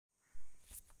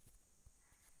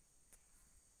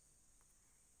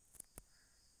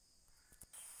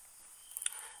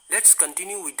Let's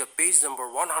continue with the page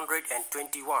number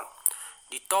 121.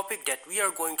 The topic that we are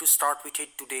going to start with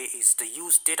it today is the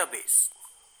use database.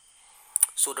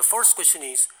 So the first question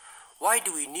is, why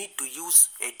do we need to use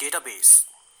a database?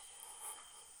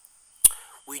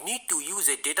 We need to use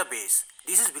a database.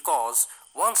 This is because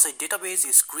once a database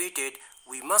is created,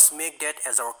 we must make that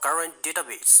as our current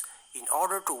database in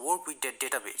order to work with that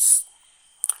database.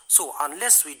 So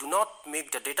unless we do not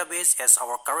make the database as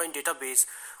our current database,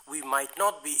 we might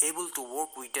not be able to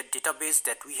work with the database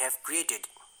that we have created.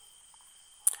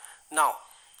 Now,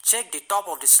 check the top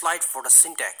of the slide for the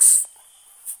syntax.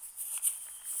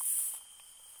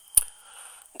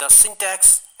 The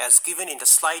syntax as given in the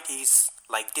slide is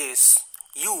like this: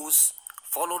 use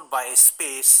followed by a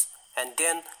space and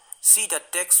then see the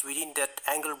text within that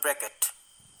angle bracket,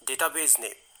 database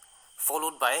name,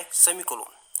 followed by a semicolon.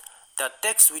 The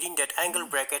text within that angle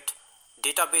bracket,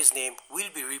 database name, will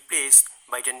be replaced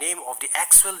by the name of the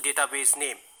actual database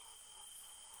name.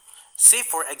 Say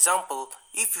for example,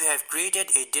 if you have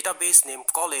created a database named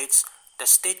college, the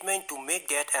statement to make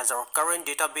that as our current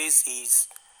database is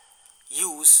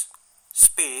use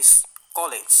space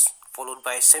college followed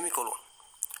by a semicolon.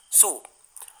 So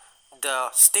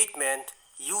the statement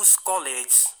use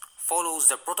college follows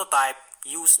the prototype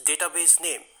use database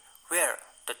name, where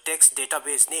the text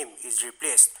database name is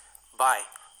replaced by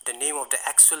the name of the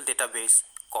actual database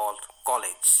called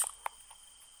college.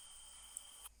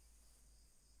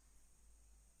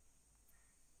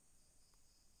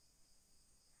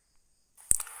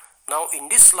 Now in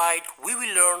this slide, we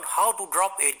will learn how to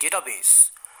drop a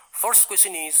database. First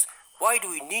question is, why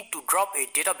do we need to drop a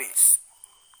database?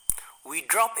 We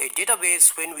drop a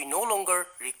database when we no longer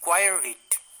require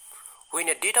it. When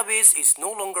a database is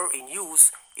no longer in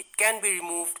use, it can be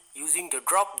removed using the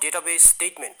drop database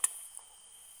statement.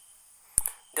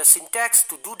 The syntax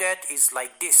to do that is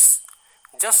like this.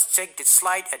 Just check the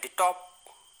slide at the top.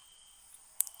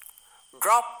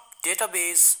 Drop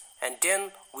database and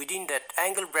then within that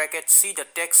angle bracket see the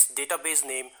text database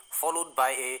name followed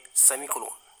by a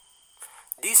semicolon.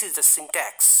 This is the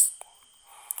syntax.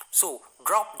 So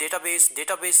drop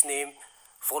database name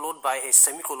followed by a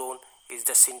semicolon is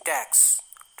the syntax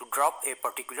to drop a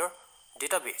particular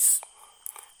database.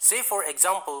 Say for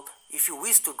example, if you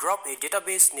wish to drop a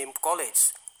database named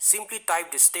college, simply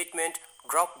type the statement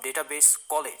drop database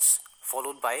college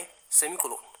followed by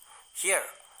semicolon. Here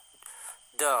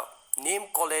the name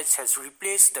college has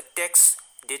replaced the text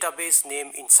database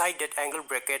name inside that angle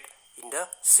bracket in the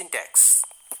syntax.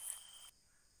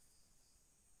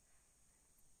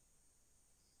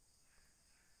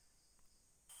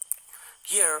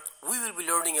 Here we will be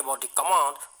learning about the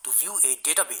command to view a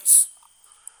database.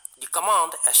 The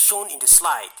command as shown in the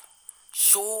slide,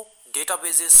 show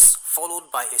databases followed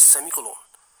by a semicolon,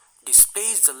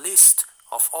 displays the list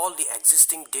of all the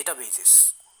existing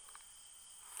databases.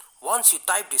 Once you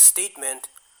type the statement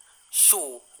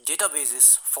show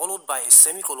databases followed by a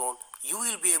semicolon, you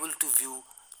will be able to view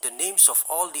the names of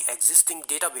all the existing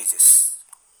databases.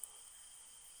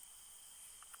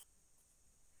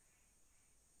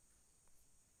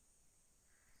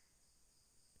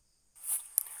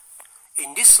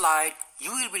 In this slide,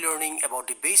 you will be learning about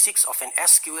the basics of an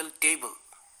SQL table.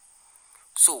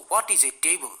 So what is a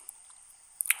table?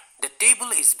 The table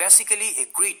is basically a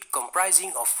grid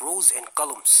comprising of rows and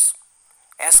columns,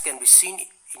 as can be seen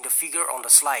in the figure on the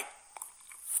slide.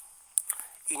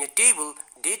 In a table,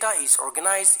 data is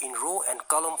organized in row and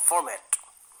column format.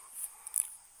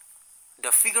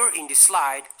 The figure in the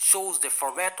slide shows the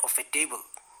format of a table.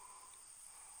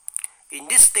 In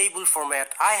this table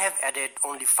format, I have added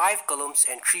only 5 columns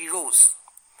and 3 rows.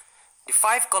 The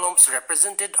 5 columns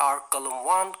represented are column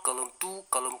 1, column 2,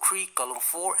 column 3, column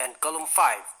 4 and column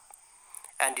 5.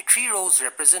 And the 3 rows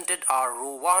represented are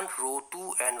row 1, row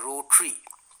 2 and row 3.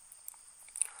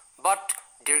 But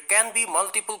there can be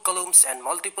multiple columns and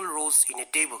multiple rows in a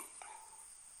table.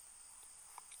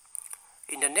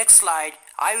 In the next slide,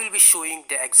 I will be showing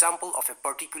the example of a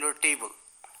particular table.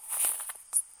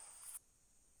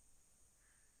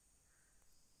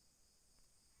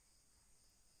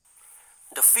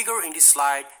 The figure in this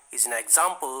slide is an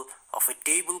example of a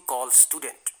table called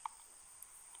student.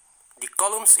 The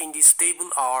columns in this table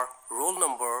are roll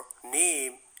number,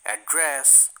 name,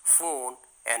 address, phone,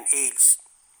 and age.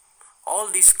 All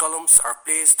these columns are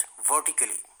placed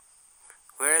vertically,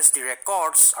 whereas the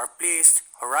records are placed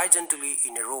horizontally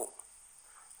in a row.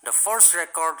 The first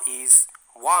record is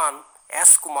 1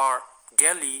 S. Kumar,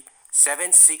 Delhi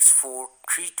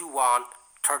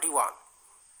 764-321-31.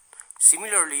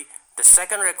 Similarly, the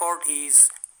second record is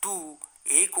 2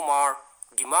 A. Kumar,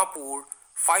 Dimapur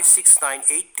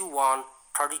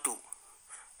 569-821-32.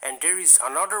 and there is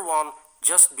another one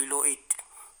just below it.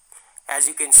 As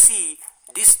you can see,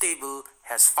 this table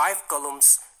has 5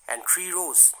 columns and 3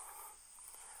 rows.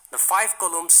 The 5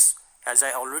 columns, as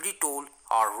I already told,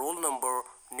 are roll number,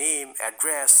 name,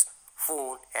 address,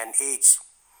 phone and age,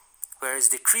 whereas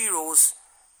the 3 rows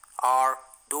are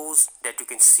those that you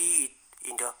can see it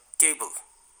in the table.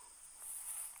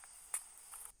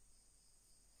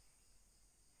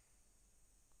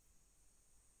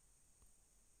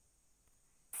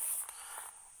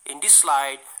 In this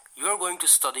slide, you are going to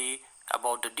study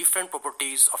about the different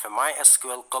properties of a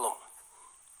MySQL column.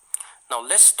 Now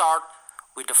let's start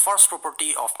with the first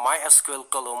property of MySQL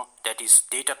column, that is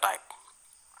data type.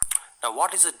 Now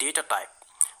what is a data type?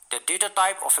 The data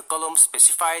type of a column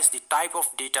specifies the type of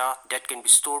data that can be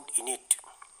stored in it.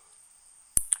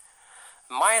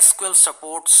 MySQL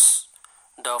supports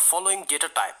the following data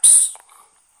types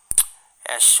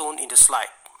as shown in the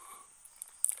slide.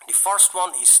 The first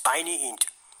one is tinyInt.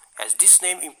 As this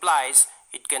name implies,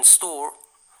 it can store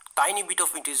tiny bit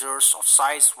of integers of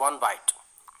size 1 byte.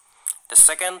 The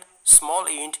second,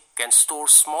 smallInt, can store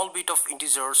small bit of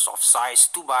integers of size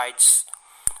 2 bytes.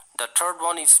 The third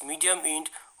one is mediumInt,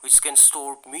 which can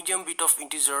store medium bit of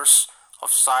integers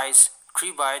of size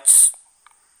 3 bytes.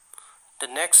 The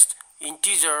next,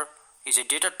 integer, is a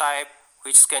data type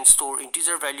which can store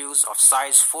integer values of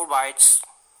size 4 bytes.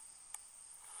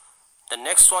 The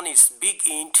next one is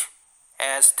bigInt.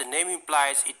 As the name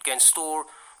implies, it can store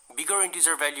bigger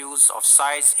integer values of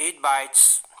size 8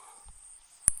 bytes.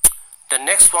 The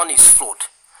next one is float.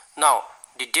 Now,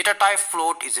 the data type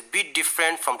float is a bit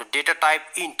different from the data type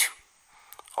int,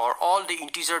 or all the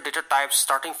integer data types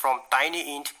starting from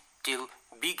tinyInt till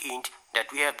bigInt that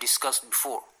we have discussed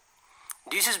before.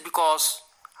 This is because,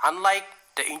 unlike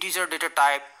the integer data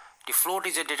type, the float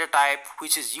is a data type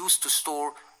which is used to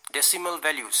store decimal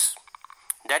values.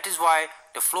 That is why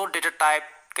the float data type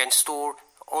can store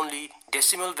only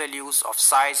decimal values of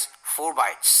size 4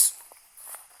 bytes.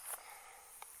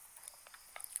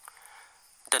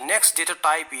 The next data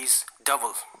type is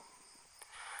double.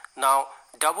 Now,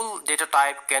 double data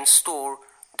type can store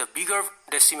the bigger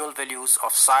decimal values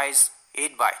of size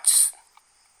 8 bytes.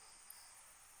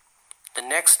 The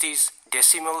next is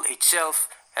decimal itself.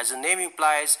 As the name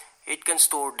implies, it can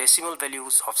store decimal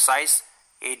values of size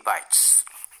 8 bytes.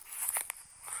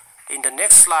 In the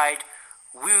next slide,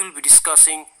 we will be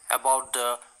discussing about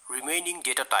the remaining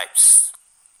data types.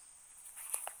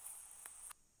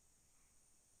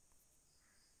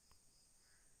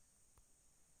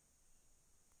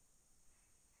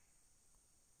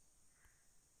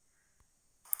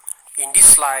 In this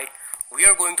slide, we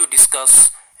are going to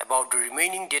discuss about the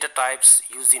remaining data types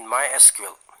used in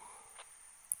MySQL.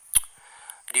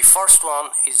 The first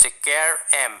one is the char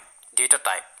m data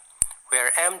type,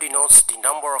 where m denotes the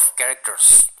number of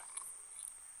characters.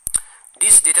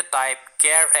 This data type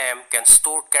char m can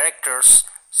store characters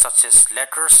such as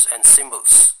letters and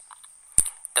symbols.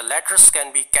 The letters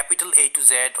can be capital A to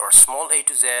Z or small a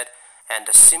to Z, and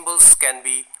the symbols can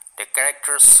be the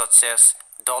characters such as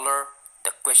dollar,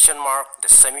 the question mark, the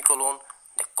semicolon,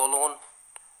 the colon,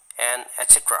 and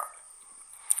etc.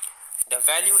 The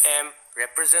value m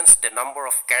represents the number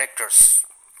of characters.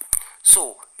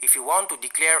 So, if you want to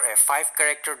declare a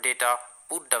 5-character data,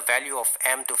 put the value of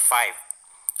m to 5.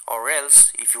 Or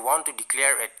else, if you want to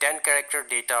declare a 10-character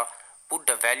data, put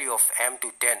the value of m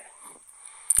to 10.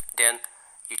 Then,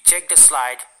 you check the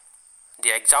slide.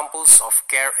 The examples of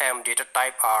char m data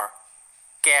type are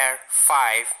char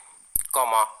 5,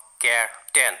 char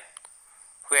 10,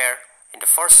 where in the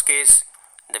first case,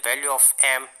 the value of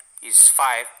m is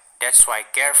 5, that's why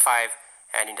char 5,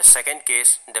 and in the second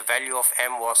case, the value of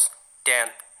m was 10,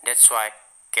 that's why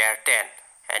char 10,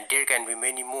 and there can be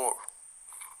many more.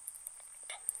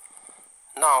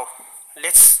 Now,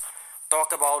 let's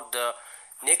talk about the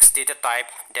next data type,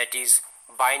 that is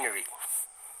binary.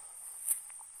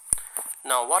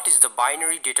 Now, what is the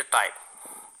binary data type?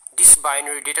 This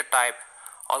binary data type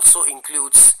also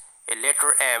includes a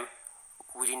letter m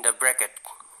within the bracket.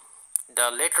 The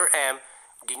letter m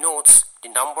denotes the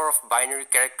number of binary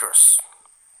characters.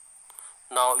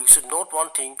 Now, you should note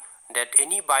one thing, that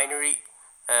any binary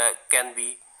can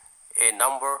be a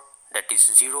number that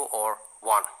is 0 or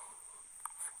 1.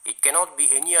 It cannot be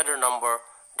any other number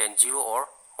than 0 or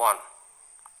 1.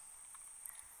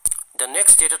 The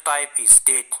next data type is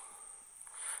date.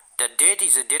 The date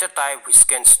is a data type which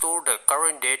can store the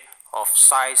current date of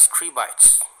size 3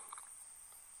 bytes.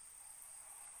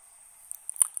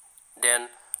 Then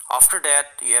after that,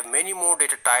 you have many more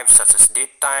data types such as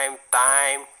date time,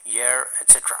 time, year,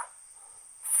 etc.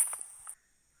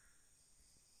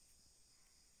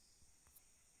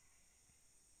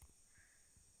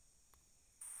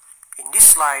 In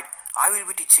this slide, I will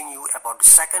be teaching you about the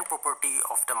second property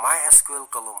of the MySQL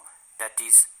column, that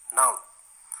is null.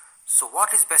 So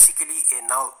what is basically a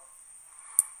null?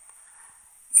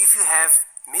 If you have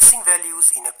missing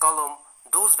values in a column,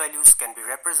 those values can be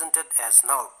represented as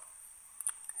null.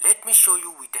 Let me show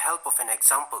you with the help of an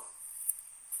example.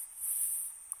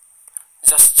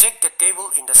 Just check the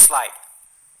table in the slide.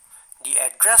 The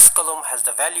address column has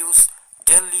the values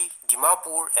Delhi,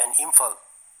 Dimapur and Imphal.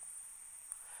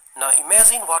 Now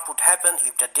imagine what would happen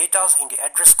if the data in the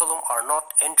address column are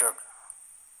not entered.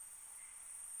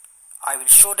 I will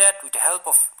show that with the help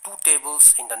of two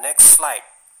tables in the next slide.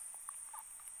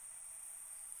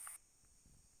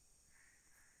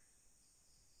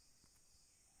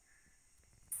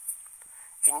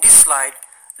 In this slide,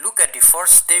 look at the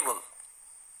first table.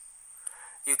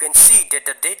 You can see that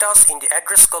the data in the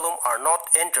address column are not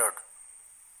entered.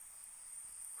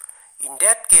 In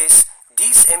that case,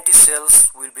 these empty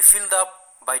cells will be filled up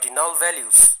by the null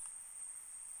values.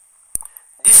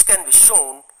 This can be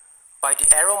shown by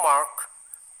the arrow mark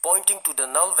pointing to the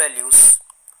null values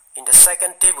in the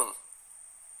second table.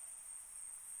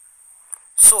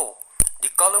 So, the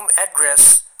column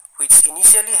address, which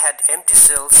initially had empty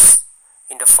cells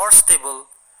in the first table,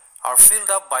 are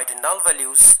filled up by the null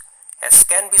values, as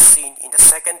can be seen in the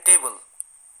second table.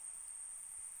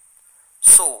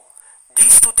 So,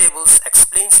 these two tables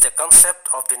explains the concept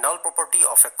of the null property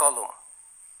of a column.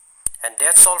 And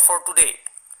that's all for today.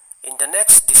 In the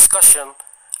next discussion,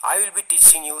 I will be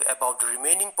teaching you about the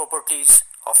remaining properties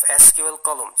of SQL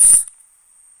columns.